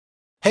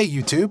Hey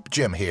YouTube,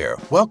 Jim here.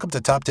 Welcome to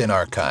Top 10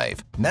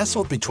 Archive.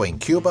 Nestled between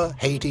Cuba,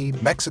 Haiti,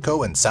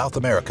 Mexico, and South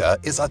America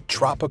is a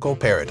tropical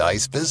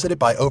paradise visited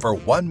by over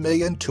 1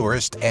 million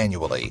tourists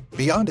annually.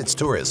 Beyond its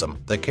tourism,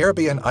 the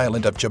Caribbean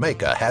island of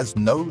Jamaica has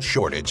no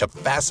shortage of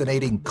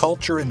fascinating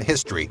culture and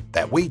history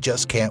that we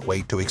just can't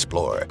wait to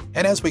explore.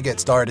 And as we get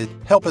started,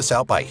 help us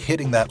out by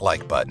hitting that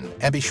like button.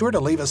 And be sure to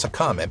leave us a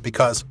comment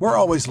because we're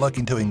always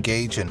looking to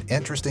engage in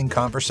interesting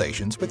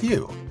conversations with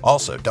you.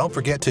 Also, don't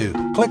forget to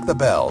click the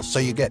bell so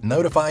you get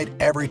notified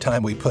every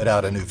time we put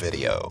out a new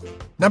video.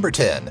 Number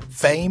 10.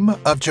 Fame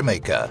of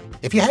Jamaica.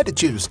 If you had to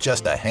choose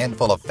just a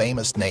handful of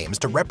famous names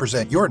to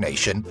represent your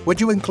nation,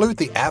 would you include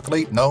the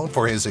athlete known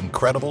for his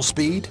incredible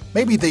speed?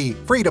 Maybe the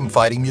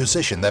freedom-fighting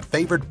musician that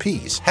favored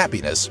peace,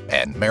 happiness,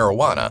 and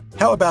marijuana?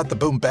 How about the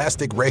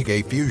bombastic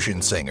reggae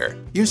fusion singer?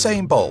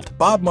 Usain Bolt,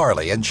 Bob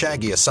Marley, and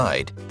Shaggy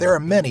aside, there are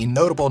many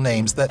notable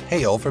names that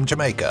hail from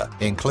Jamaica,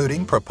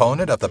 including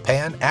proponent of the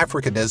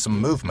Pan-Africanism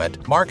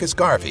movement Marcus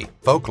Garvey,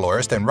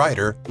 folklorist and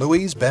writer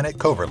Louise Bennett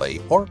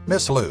Coverley, or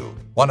Miss Lou,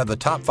 one of the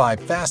top 5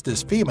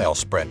 fastest female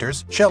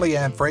sprinters, Shelly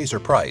Ann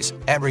Fraser-Price,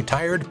 and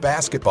retired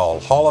basketball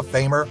Hall of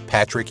Famer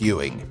Patrick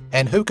Ewing.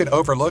 And who can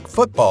overlook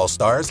football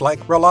stars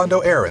like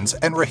Rolando Aarons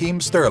and Raheem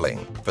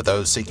Sterling? For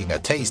those seeking a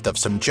taste of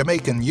some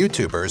Jamaican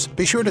YouTubers,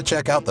 be sure to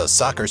check out the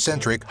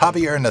soccer-centric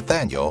Javier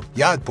Nathaniel,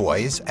 Yard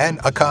Boys, and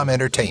Acom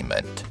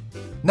Entertainment.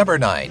 Number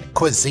 9.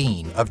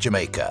 Cuisine of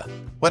Jamaica.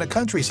 When a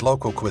country's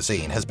local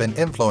cuisine has been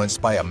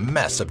influenced by a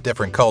mess of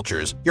different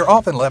cultures, you're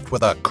often left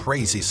with a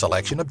crazy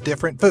selection of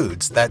different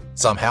foods that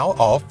somehow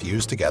all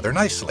fuse together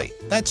nicely.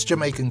 That's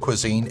Jamaican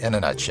cuisine in a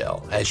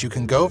nutshell, as you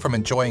can go from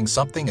enjoying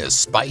something as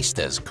spiced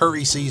as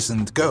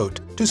curry-seasoned goat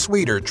to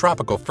sweeter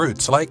tropical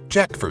fruits like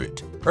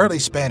jackfruit. Early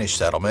Spanish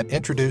settlement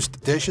introduced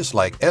dishes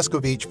like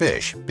escovitch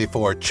fish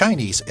before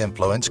Chinese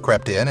influence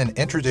crept in and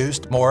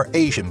introduced more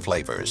Asian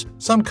flavors.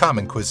 Some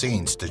common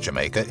cuisines to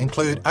Jamaica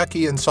include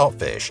ackee and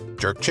saltfish,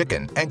 jerk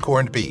chicken, and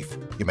corned beef.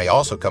 You may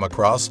also come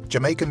across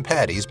Jamaican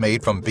patties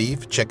made from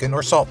beef, chicken,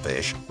 or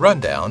saltfish,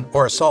 rundown,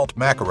 or a salt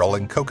mackerel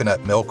in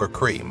coconut milk or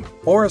cream,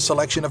 or a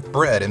selection of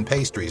bread and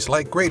pastries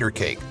like grater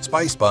cake,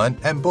 spice bun,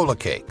 and bulla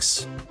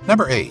cakes.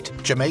 Number 8.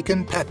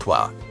 Jamaican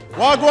Patois.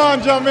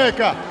 Wagwan,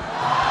 Jamaica!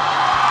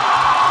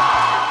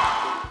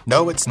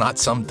 No, it's not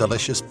some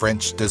delicious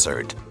French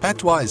dessert.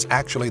 Patois is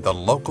actually the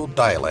local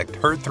dialect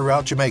heard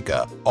throughout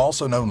Jamaica,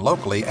 also known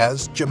locally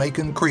as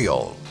Jamaican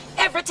Creole.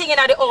 Everything in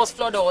the house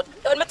flood out.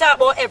 Don't me talk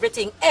about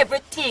everything.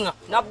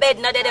 No bed,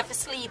 no dead for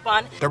sleep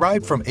on.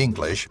 Derived from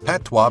English,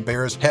 Patois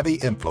bears heavy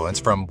influence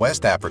from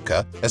West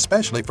Africa,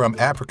 especially from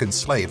African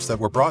slaves that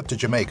were brought to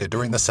Jamaica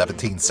during the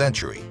 17th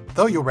century.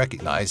 Though you'll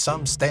recognize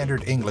some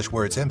standard English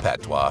words in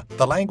Patois,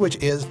 the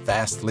language is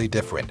vastly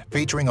different,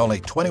 featuring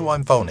only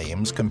 21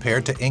 phonemes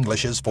compared to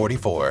English's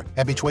 44,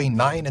 and between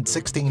 9 and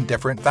 16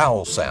 different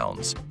vowel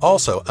sounds.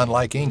 Also,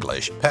 unlike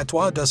English,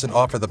 Patois doesn't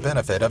offer the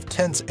benefit of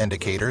tense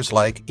indicators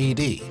like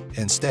ed,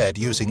 instead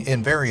using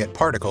invariant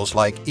particles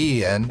like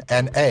en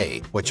and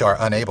a, which are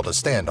unable to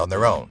stand on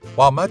their own.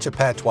 While much of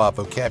Patois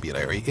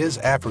vocabulary is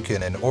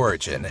African in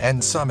origin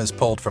and some is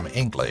pulled from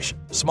English,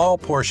 small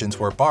portions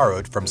were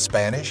borrowed from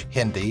Spanish,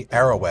 Hindi,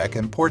 Arawak,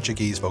 and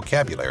Portuguese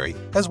vocabulary,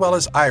 as well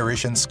as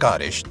Irish and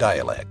Scottish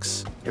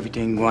dialects.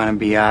 Everything gonna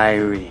be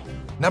Irie.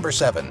 Number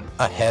 7.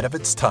 Ahead of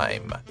its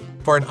time.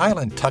 For an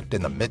island tucked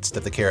in the midst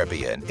of the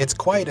Caribbean, it's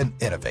quite an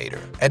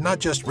innovator, and not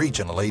just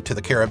regionally to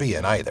the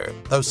Caribbean either.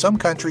 Though some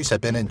countries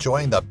have been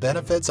enjoying the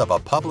benefits of a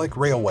public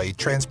railway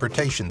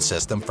transportation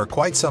system for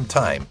quite some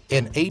time,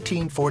 in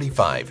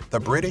 1845, the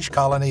British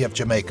colony of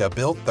Jamaica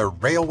built the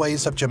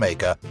Railways of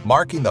Jamaica,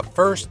 marking the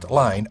first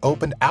line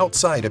opened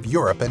outside of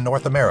Europe and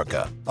North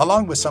America.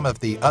 Along with some of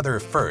the other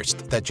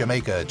firsts that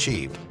Jamaica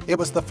achieved, it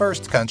was the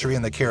first country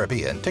in the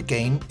Caribbean to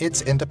gain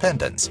its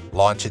independence,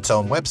 launch its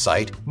own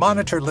website,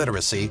 monitor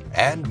literacy,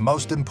 and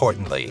most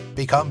importantly,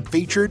 become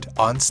featured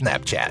on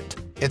Snapchat.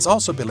 It's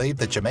also believed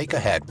that Jamaica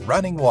had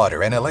running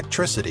water and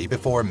electricity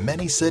before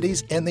many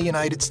cities in the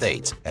United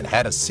States and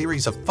had a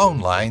series of phone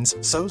lines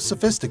so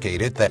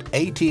sophisticated that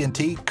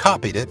AT&T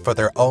copied it for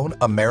their own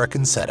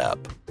American setup.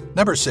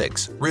 Number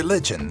 6.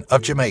 Religion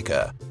of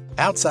Jamaica.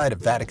 Outside of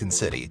Vatican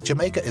City,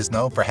 Jamaica is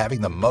known for having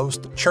the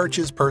most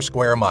churches per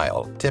square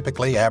mile,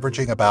 typically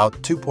averaging about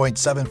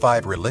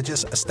 2.75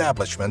 religious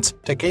establishments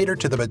to cater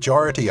to the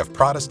majority of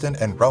Protestant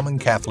and Roman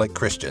Catholic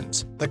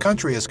Christians. The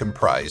country is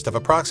comprised of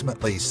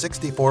approximately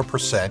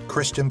 64%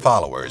 Christian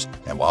followers,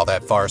 and while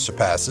that far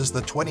surpasses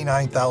the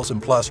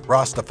 29,000-plus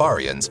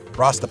Rastafarians,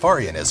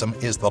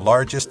 Rastafarianism is the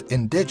largest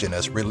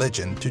indigenous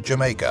religion to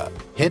Jamaica.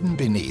 Hidden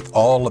beneath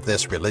all of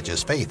this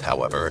religious faith,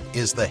 however,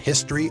 is the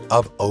history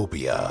of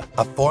obia,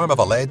 a form form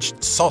of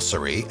alleged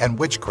sorcery and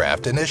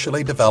witchcraft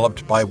initially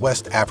developed by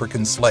West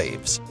African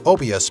slaves.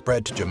 Obeah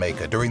spread to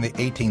Jamaica during the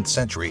 18th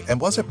century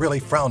and wasn't really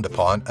frowned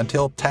upon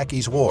until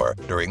Tacky's War,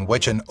 during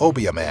which an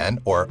Obeah man,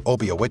 or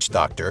Obeah witch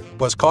doctor,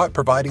 was caught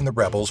providing the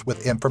rebels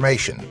with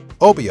information.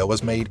 Obeah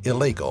was made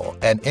illegal,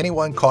 and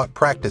anyone caught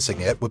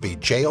practicing it would be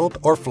jailed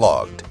or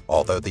flogged,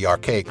 although the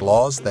archaic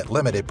laws that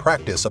limited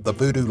practice of the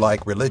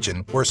voodoo-like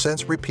religion were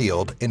since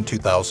repealed in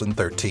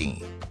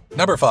 2013.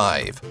 Number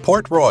 5.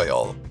 Port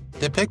Royal.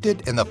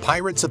 Depicted in the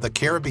Pirates of the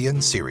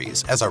Caribbean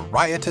series as a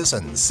riotous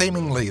and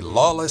seemingly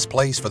lawless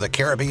place for the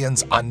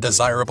Caribbean's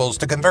undesirables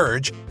to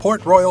converge,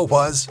 Port Royal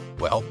was,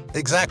 well,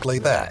 exactly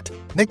that.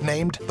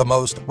 Nicknamed the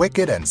most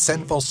wicked and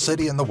sinful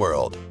city in the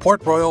world,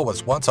 Port Royal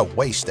was once a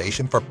way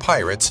station for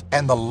pirates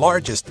and the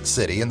largest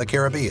city in the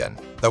Caribbean.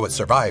 Though it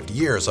survived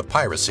years of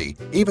piracy,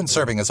 even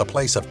serving as a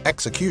place of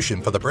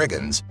execution for the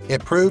brigands,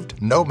 it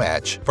proved no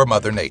match for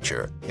Mother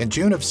Nature. In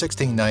June of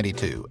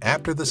 1692,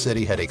 after the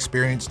city had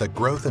experienced a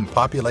growth in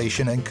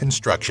population and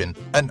construction,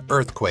 an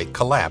earthquake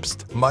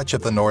collapsed much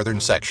of the northern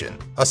section.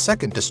 A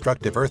second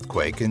destructive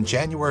earthquake in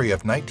January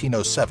of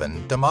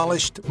 1907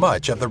 demolished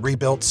much of the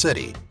rebuilt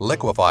city,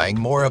 liquefying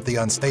more of the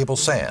unstable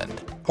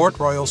sand. Port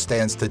Royal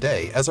stands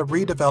today as a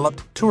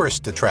redeveloped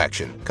tourist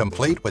attraction,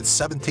 complete with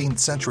 17th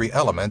century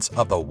elements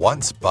of the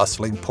once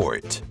bustling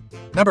port.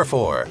 Number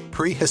 4.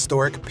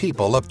 Prehistoric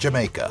people of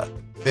Jamaica.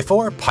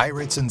 Before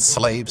pirates and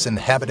slaves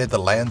inhabited the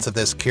lands of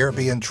this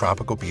Caribbean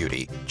tropical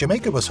beauty,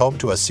 Jamaica was home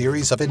to a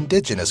series of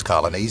indigenous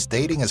colonies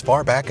dating as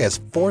far back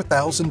as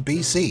 4000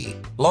 BC.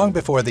 Long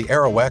before the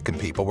Arawakan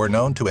people were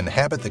known to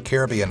inhabit the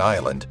Caribbean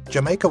island,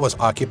 Jamaica was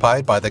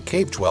occupied by the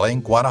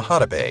cave-dwelling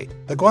Guanahatabe.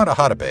 The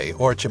Guanahatabe,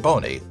 or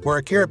Chibone, were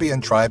a Caribbean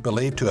tribe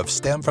believed to have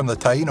stemmed from the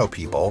Taino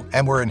people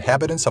and were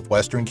inhabitants of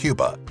western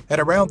Cuba. At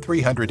around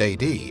 300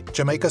 AD,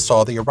 Jamaica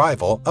saw the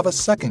arrival of a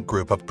second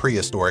group of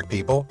prehistoric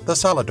people, the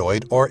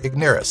Saladoid or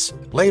Igneris.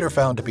 Later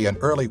found to be an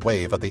early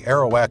wave of the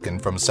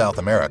Arawakan from South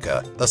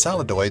America, the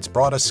Saladoids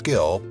brought a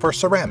skill for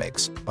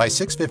ceramics. By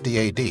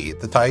 650 AD,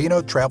 the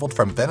Taino traveled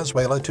from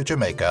Venezuela to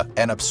Jamaica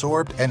and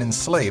absorbed and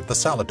enslaved the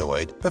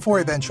Saladoid before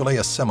eventually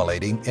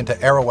assimilating into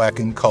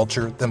Arawakan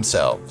culture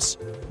themselves.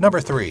 Number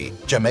 3.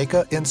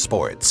 Jamaica in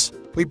sports.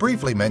 We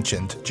briefly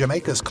mentioned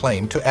Jamaica's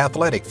claim to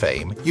athletic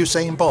fame,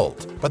 Usain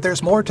Bolt, but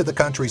there's more to the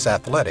country's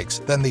athletics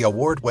than the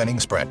award-winning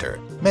sprinter.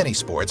 Many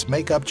sports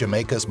make up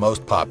Jamaica's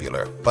most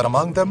popular, but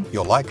among them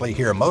you'll likely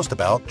hear most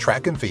about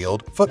track and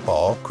field,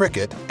 football,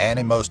 cricket, and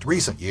in most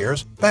recent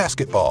years,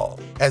 basketball.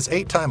 As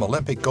 8-time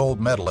Olympic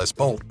gold medalist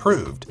Bolt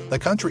proved, the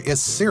country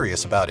is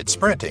serious about its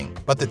sprinting,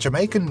 but the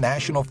Jamaican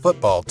national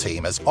football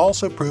team has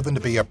also proven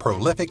to be a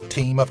prolific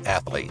team of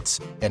athletes.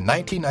 In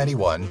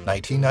 1991,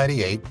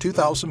 1998,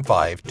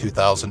 2005,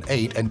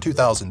 2008, and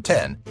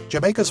 2010,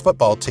 Jamaica's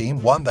football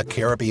team won the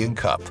Caribbean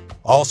Cup.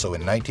 Also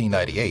in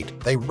 1998,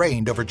 they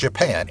reigned over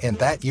Japan in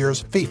that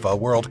year's FIFA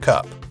World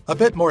Cup. A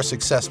bit more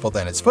successful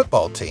than its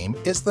football team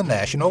is the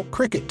national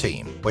cricket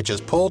team, which has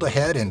pulled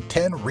ahead in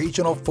 10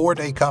 regional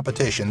 4-day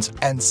competitions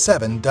and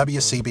 7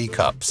 WCB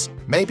Cups.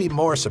 Maybe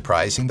more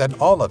surprising than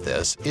all of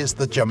this is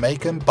the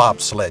Jamaican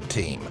bobsled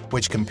team,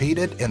 which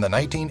competed in the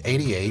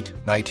 1988,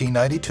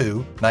 1992,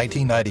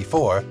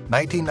 1994,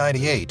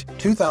 1998,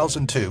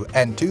 2002,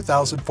 and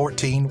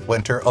 2014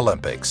 Winter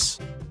Olympics.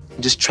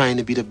 I'm just trying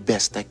to be the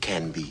best I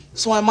can be.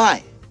 So am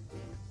I.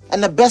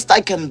 And the best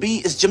I can be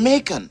is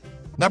Jamaican.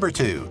 Number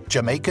 2.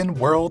 Jamaican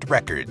World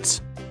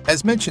Records.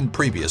 As mentioned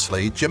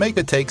previously,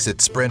 Jamaica takes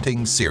its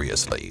sprinting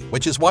seriously,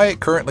 which is why it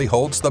currently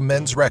holds the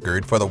men's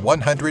record for the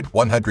 100,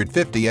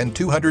 150, and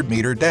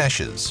 200-meter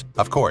dashes.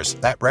 Of course,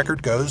 that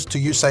record goes to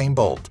Usain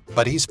Bolt,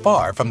 but he's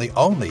far from the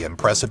only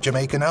impressive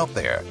Jamaican out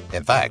there.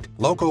 In fact,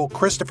 local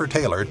Christopher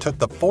Taylor took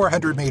the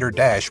 400-meter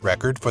dash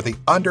record for the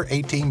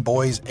under-18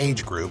 boys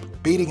age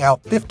group, beating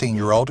out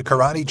 15-year-old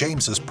Karani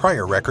James's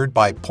prior record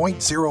by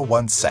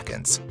 0.01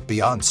 seconds.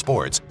 Beyond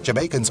sports,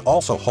 Jamaicans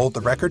also hold the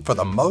record for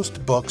the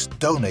most books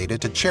donated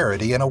to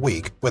charity in a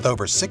week, with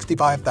over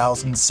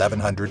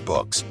 65,700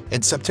 books.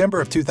 In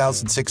September of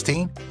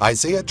 2016,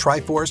 Isaiah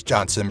Triforce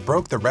Johnson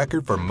broke the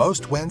record for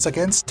most wins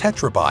against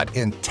Tetrabot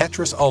in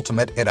Tetris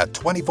Ultimate in a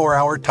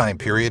 24-hour time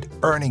period,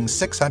 earning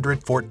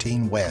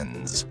 614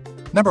 wins.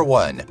 Number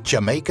 1.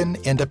 Jamaican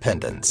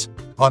Independence.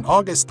 On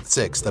August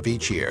 6th of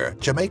each year,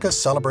 Jamaica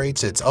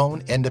celebrates its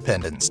own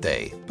Independence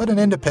Day. But an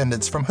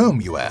independence from whom,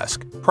 you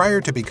ask?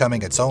 Prior to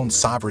becoming its own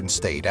sovereign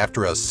state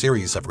after a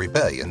series of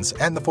rebellions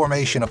and the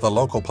formation of the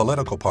local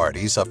political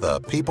parties of the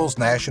People's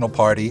National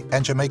Party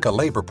and Jamaica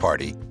Labour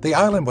Party, the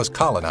island was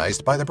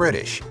colonized by the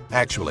British.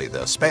 Actually,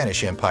 the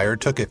Spanish Empire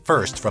took it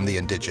first from the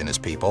indigenous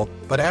people,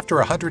 but after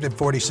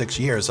 146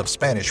 years of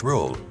Spanish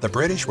rule, the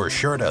British were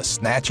sure to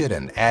snatch it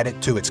and add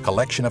it to its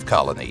collection of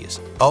colonies.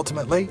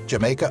 Ultimately,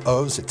 Jamaica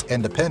owes its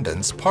independence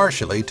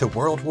partially to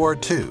World War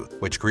II,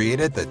 which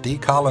created the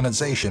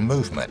decolonization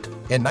movement.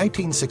 In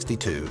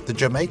 1962, the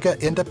Jamaica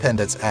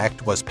Independence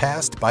Act was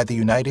passed by the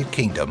United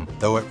Kingdom,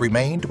 though it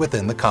remained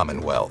within the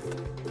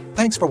Commonwealth.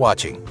 Thanks for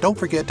watching. Don't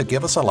forget to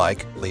give us a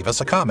like, leave us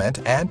a comment,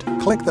 and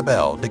click the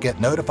bell to get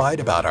notified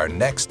about our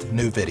next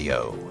new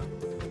video.